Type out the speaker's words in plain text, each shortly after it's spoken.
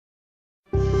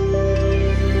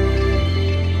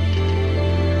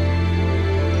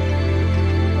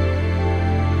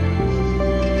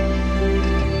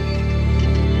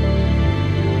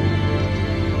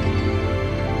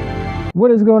What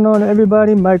is going on,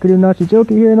 everybody?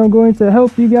 Joker here, and I'm going to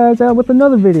help you guys out with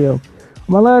another video. On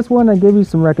my last one, I gave you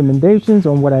some recommendations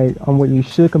on what you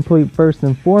should complete first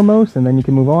and foremost, and then you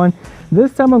can move on.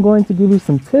 This time, I'm going to give you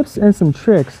some tips and some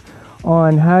tricks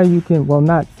on how you can, well,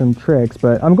 not some tricks,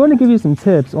 but I'm going to give you some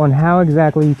tips on how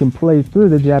exactly you can play through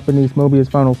the Japanese Mobius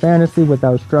Final Fantasy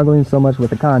without struggling so much with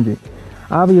the kanji.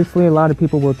 Obviously, a lot of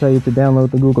people will tell you to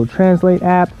download the Google Translate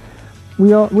app.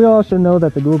 We all should know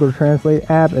that the Google Translate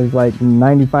app is like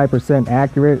 95%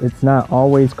 accurate. It's not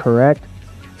always correct.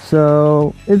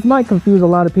 So it might confuse a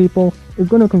lot of people. It's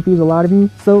going to confuse a lot of you.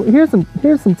 So here's some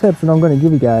tips that I'm going to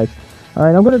give you guys. All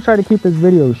right, I'm going to try to keep this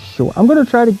video short. I'm going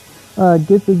to try to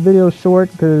get this video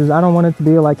short because I don't want it to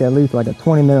be like at least like a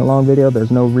 20-minute long video. There's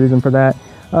no reason for that.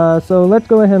 So let's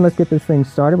go ahead and let's get this thing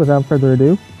started without further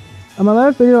ado. On my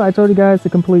last video, I told you guys to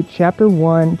complete Chapter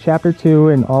 1, Chapter 2,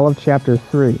 and all of Chapter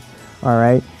 3.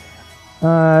 Alright,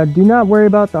 do not worry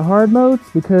about the hard modes,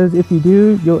 because if you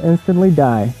do, you'll instantly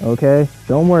die, okay?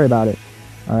 Don't worry about it,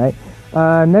 alright?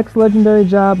 Next legendary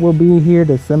job will be here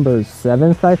December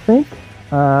 7th, I think.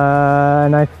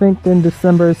 And I think in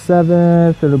December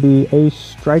 7th, it'll be Ace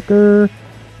Striker,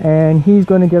 and he's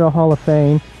going to get a Hall of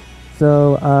Fame,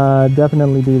 so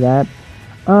definitely do that.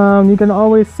 You can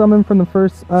always summon from the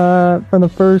first,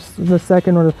 the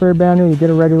second, or the third banner. You get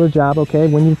a regular job, okay?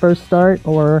 When you first start,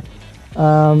 or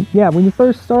when you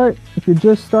first start, if you're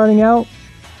just starting out,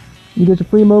 you get your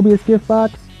free Mobius gift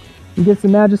box, you get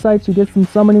some Magicites, you get some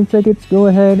summoning tickets. Go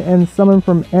ahead and summon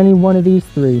from any one of these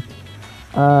three.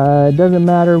 It doesn't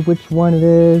matter which one it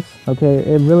is, okay?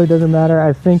 It really doesn't matter.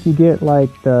 I think you get like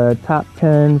the top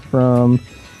 10 from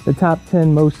the top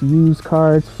 10 most used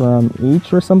cards from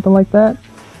each, or something like that.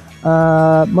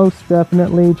 Most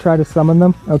definitely try to summon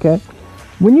them, okay?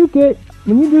 When you do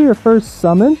your first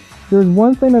summon, there's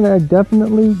one thing that I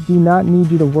definitely do not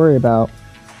need you to worry about.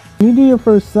 When you do your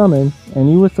first summon, and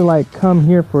you was to like come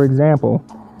here, for example,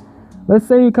 let's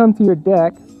say you come to your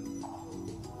deck,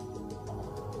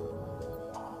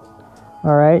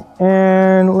 alright,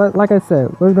 and like I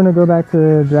said, we're gonna go back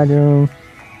to Dragoon.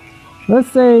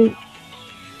 Let's say,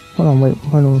 hold on, wait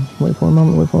for a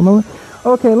moment.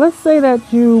 Okay, let's say that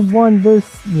you won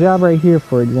this job right here,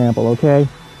 for example, okay?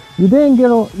 You didn't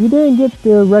get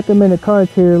the recommended cards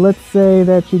here. Let's say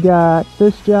that you got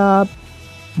this job,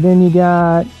 then you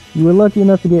were lucky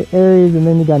enough to get Aries, and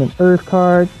then you got an Earth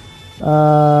card.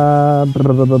 Oh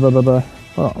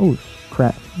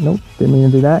crap! Nope, didn't mean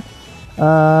to do that.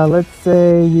 Let's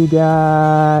say you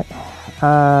got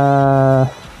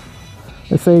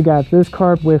this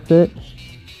card with it.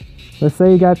 Let's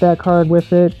say you got that card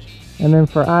with it, and then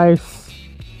for Ice,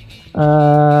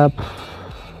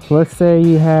 let's say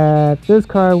you had this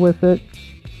card with it.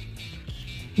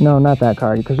 No, not that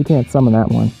card, because you can't summon that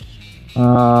one.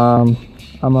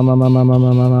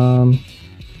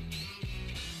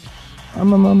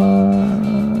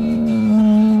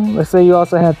 Let's say you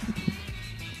also had,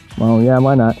 well, yeah,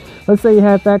 why not? Let's say you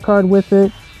had that card with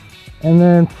it, and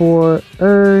then for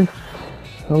Earth,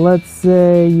 let's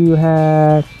say you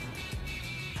had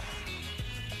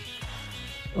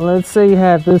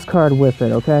this card with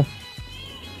it, okay?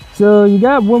 So you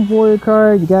got one warrior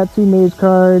card, you got two mage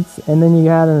cards, and then you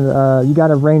got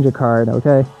a ranger card,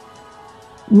 okay?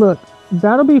 Look,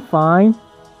 that'll be fine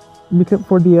because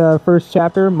for the first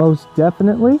chapter, most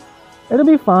definitely. It'll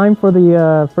be fine for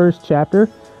the first chapter.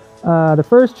 The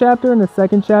first chapter and the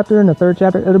second chapter and the third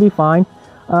chapter, it'll be fine.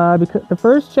 Because the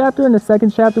first chapter and the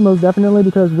second chapter, most definitely,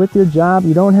 because with your job,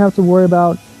 you don't have to worry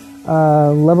about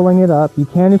leveling it up. You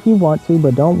can if you want to,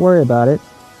 but don't worry about it.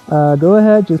 Go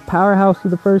ahead, just powerhouse to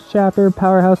the first chapter,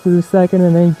 powerhouse to the second,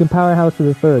 and then you can powerhouse to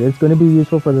the third. It's going to be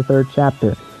useful for the third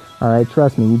chapter. Alright,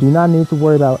 trust me, you do not need to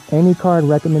worry about any card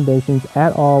recommendations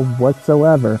at all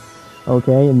whatsoever.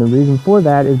 Okay, and the reason for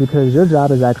that is because your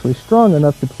job is actually strong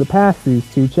enough to surpass these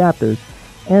two chapters,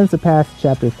 and surpass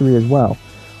Chapter 3 as well.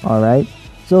 Alright,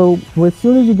 so as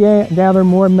soon as you gather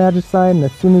more Magicite, and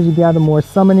as soon as you gather more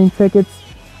summoning tickets,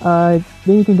 then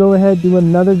you can go ahead and do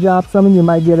another job summon. You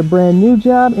might get a brand new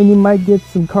job, and you might get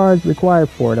some cards required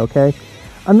for it, okay?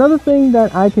 Another thing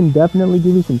that I can definitely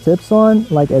give you some tips on,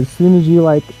 like as soon as you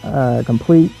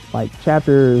complete like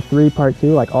Chapter 3 Part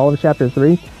 2, like all of Chapter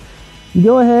 3, you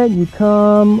go ahead, you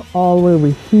come all the way over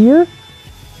here,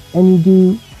 and if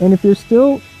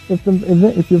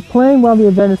you're playing while the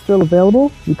event is still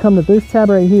available, you come to this tab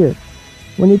right here.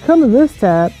 When you come to this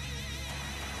tab,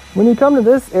 when you come to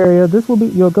this area,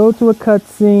 you'll go to a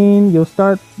cutscene, you'll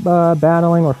start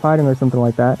battling or fighting or something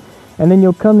like that, and then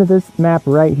you'll come to this map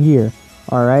right here.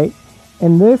 Alright,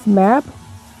 and this map,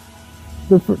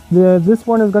 this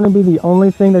one is going to be the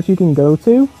only thing that you can go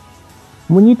to.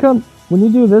 When you come when you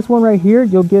do this one right here,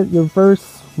 you'll get your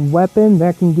first weapon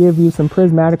that can give you some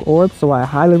prismatic orbs. So I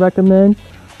highly recommend,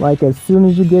 like, as soon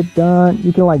as you get done,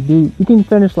 you can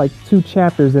finish like 2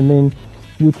 chapters, and then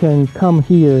you can come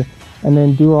here and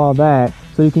then do all that,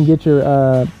 so you can get your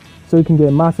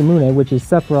Masamune, which is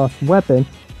Sephiroth's weapon,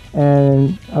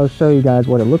 and I'll show you guys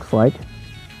what it looks like.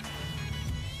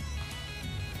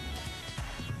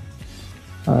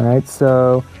 Alright,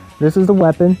 so this is the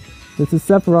weapon. This is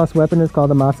Sephiroth's weapon. It's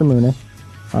called the Masamune.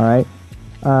 Alright,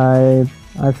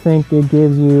 I think it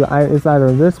gives you, it's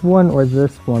either this one or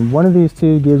this one. One of these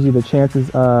two gives you the chances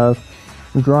of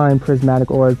drawing prismatic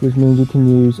orbs, which means you can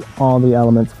use all the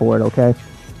elements for it, okay?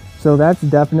 So that's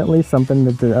definitely something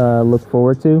to look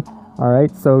forward to.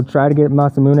 Alright, so try to get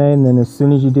Masamune, and then as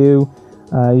soon as you do,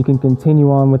 you can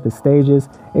continue on with the stages.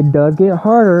 It does get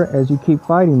harder as you keep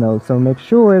fighting those, so make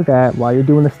sure that while you're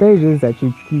doing the stages that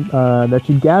you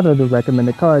gather the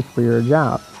recommended cards for your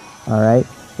job. Alright,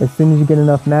 as soon as you get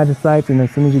enough Magicites and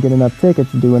as soon as you get enough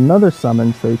tickets, do another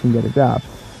summon so you can get a job.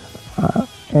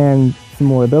 And some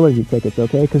more ability tickets,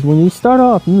 okay? Because when you start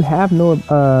off, you have no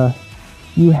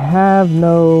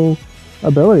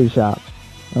ability shop,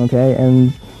 okay?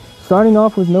 And starting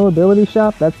off with no ability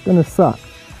shop, that's gonna suck.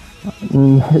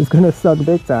 It's gonna suck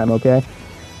big time, okay?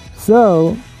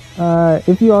 So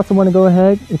if you also want to go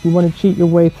ahead, if you want to cheat your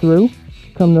way through,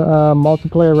 come to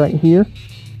multiplayer right here.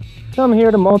 Come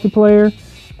here to multiplayer,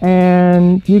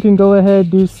 and you can go ahead,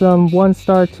 do some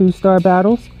 1-star, 2-star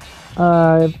battles.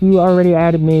 If you already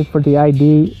added me for the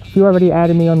ID, if you already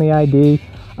added me on the ID,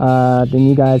 then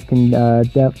you guys can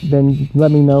then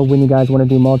let me know when you guys want to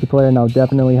do multiplayer, and I'll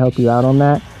definitely help you out on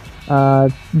that.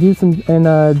 Do some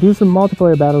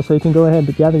multiplayer battles, so you can go ahead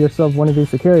and gather yourself one of these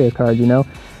Sicaria cards, you know,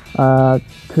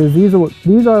 because these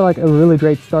are like a really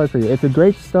great start for you. It's a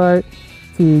great start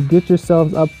to get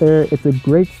yourselves up there. It's a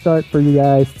great start for you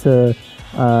guys to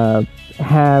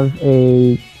have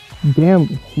a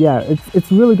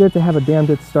it's really good to have a damn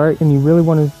good start, and you really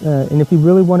want to and if you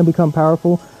really want to become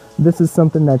powerful, this is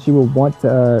something that you will want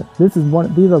to these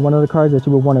are one of the cards that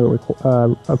you will want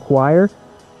to acquire.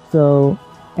 So,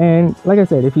 and like I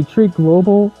said, if you treat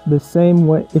global the same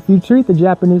way, if you treat the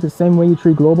Japanese the same way you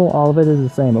treat global, all of it is the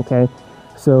same, okay?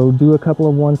 So do a couple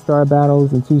of 1-star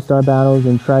battles and 2-star battles,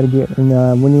 and try to get, and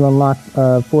when you unlock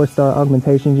 4-star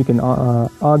augmentations, you can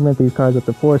augment these cards up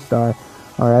to 4-star,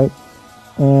 alright?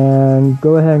 And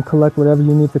go ahead and collect whatever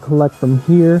you need to collect from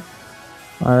here,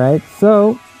 alright?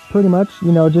 So, pretty much,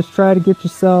 you know, just try to get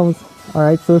yourselves,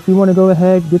 alright? So if you want to go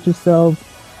ahead, get yourselves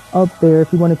up there,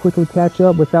 if you want to quickly catch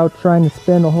up without trying to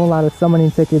spend a whole lot of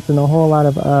summoning tickets and a whole lot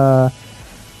of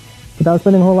without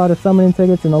spending a whole lot of summoning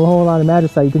tickets and a whole lot of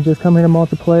Magicite, you can just come here to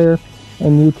multiplayer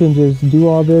and you can just do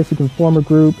all this. You can form a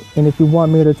group, and if you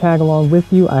want me to tag along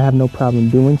with you, I have no problem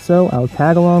doing so. I'll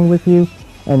tag along with you,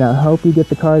 and I'll help you get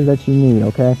the cards that you need,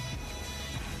 okay?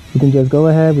 You can just go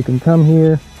ahead, we can come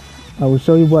here, I will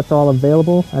show you what's all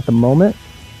available at the moment.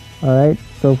 Alright,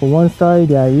 so for 1-star, you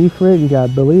got Ifrit, you got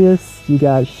Belias, you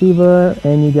got Shiva,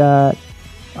 and you got,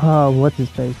 what's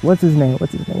his name?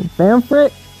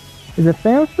 Famfrit? Is it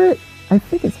Famfrit? I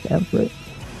think it's Famfrit.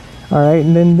 Alright,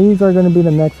 and then these are going to be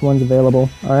the next ones available.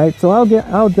 Alright, so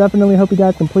I'll definitely help you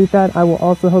guys complete that. I will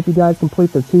also help you guys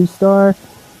complete the 2-star.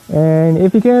 And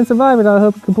if you can't survive it, I'll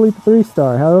help you complete the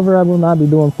 3-star. However, I will not be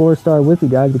doing 4-star with you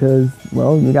guys because,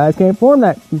 well, you guys can't form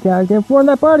that. You guys can't form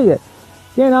that party yet.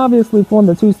 You can't obviously form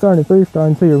the 2-star and the 3-star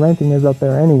until your ranking is up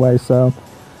there anyway. So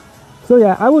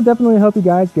yeah, I will definitely help you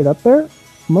guys get up there.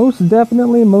 Most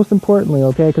definitely, most importantly,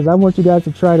 okay? Because I want you guys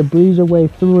to try to breeze your way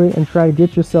through it and try to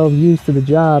get yourself used to the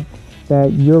job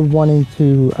that you're wanting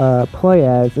to play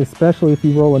as, especially if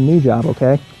you roll a new job,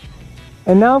 okay?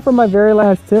 And now for my very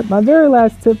last tip. My very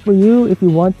last tip for you, if you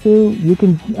want to, you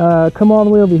can come all the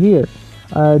way over here.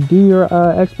 Do your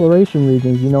exploration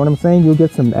regions, you know what I'm saying? You'll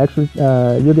get some extra,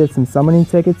 you'll get some summoning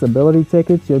tickets, ability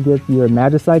tickets, you'll get your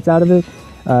Magicites out of it.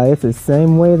 It's the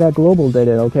same way that Global did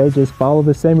it, okay? Just follow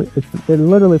the same, it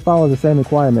literally follows the same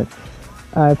requirements.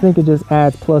 I think it just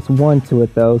adds +1 to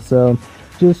it though, so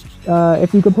just,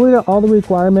 if you completed all the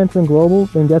requirements in Global,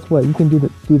 then guess what? You can do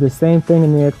the same thing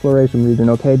in the exploration region,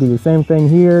 okay? Do the same thing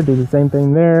here, do the same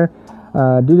thing there,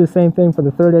 do the same thing for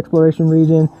the 3rd exploration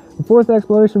region. The 4th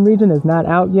exploration region is not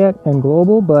out yet in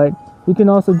Global, but you can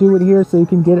also do it here so you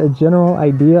can get a general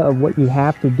idea of what you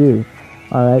have to do.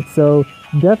 Alright, so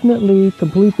definitely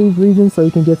complete these regions so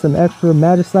you can get some extra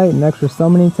Magicite and extra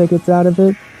summoning tickets out of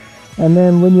it. And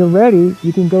then when you're ready,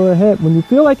 you can go ahead, when you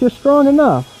feel like you're strong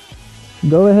enough,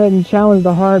 go ahead and challenge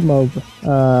the hard mode.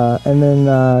 And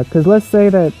then, because let's say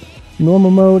that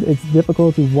normal mode, it's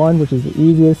difficulty 1, which is the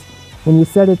easiest. when you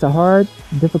set it to hard,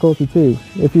 difficulty 2.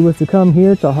 If you was to come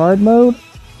here to hard mode,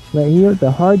 right here,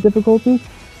 the hard difficulty,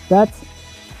 that's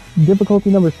difficulty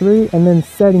number 3, and then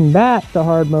setting that to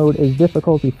hard mode is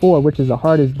difficulty 4, which is the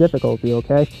hardest difficulty,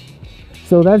 okay?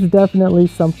 So that's definitely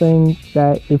something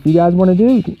that if you guys want to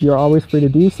do, you're always free to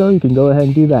do so. You can go ahead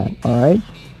and do that, all right?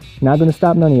 Not going to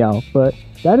stop none of y'all, but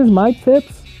that is my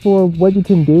tips for what you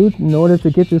can do in order to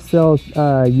get yourselves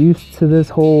used to this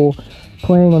whole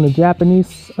playing on the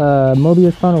Japanese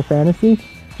Mobius Final Fantasy.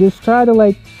 Just try to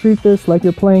like treat this like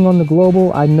you're playing on the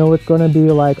global. I know it's going to be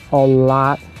like a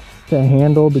lot to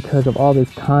handle because of all this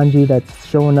kanji that's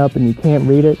showing up and you can't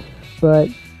read it, but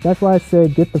that's why I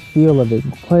said get the feel of it,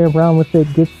 play around with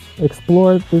it,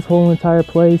 explore this whole entire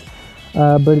place.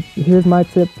 But here's my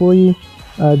tip for you: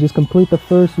 just complete the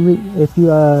first if you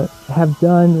have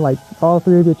done like all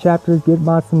 3 of your chapters, get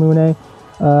Masamune.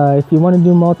 If you want to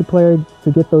do multiplayer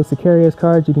to get those Sicarius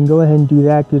cards, you can go ahead and do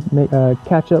that.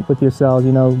 Catch up with yourselves,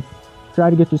 you know, try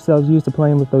to get yourselves used to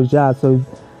playing with those jobs. So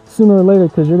sooner or later,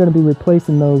 because you're going to be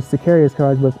replacing those Sicarius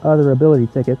cards with other ability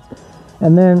tickets,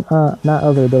 and then not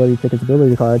other ability tickets,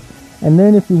 ability cards. And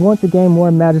then if you want to gain more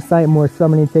magicite, more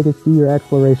summoning tickets, do your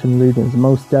exploration regions,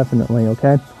 most definitely.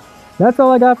 Okay, that's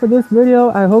all I got for this video.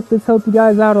 I hope this helped you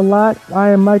guys out a lot. I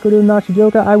am Michael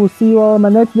Nashijoka. I will see you all in my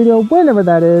next video, whenever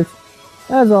that is.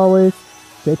 As always,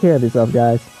 take care of yourself,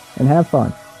 guys, and have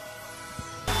fun.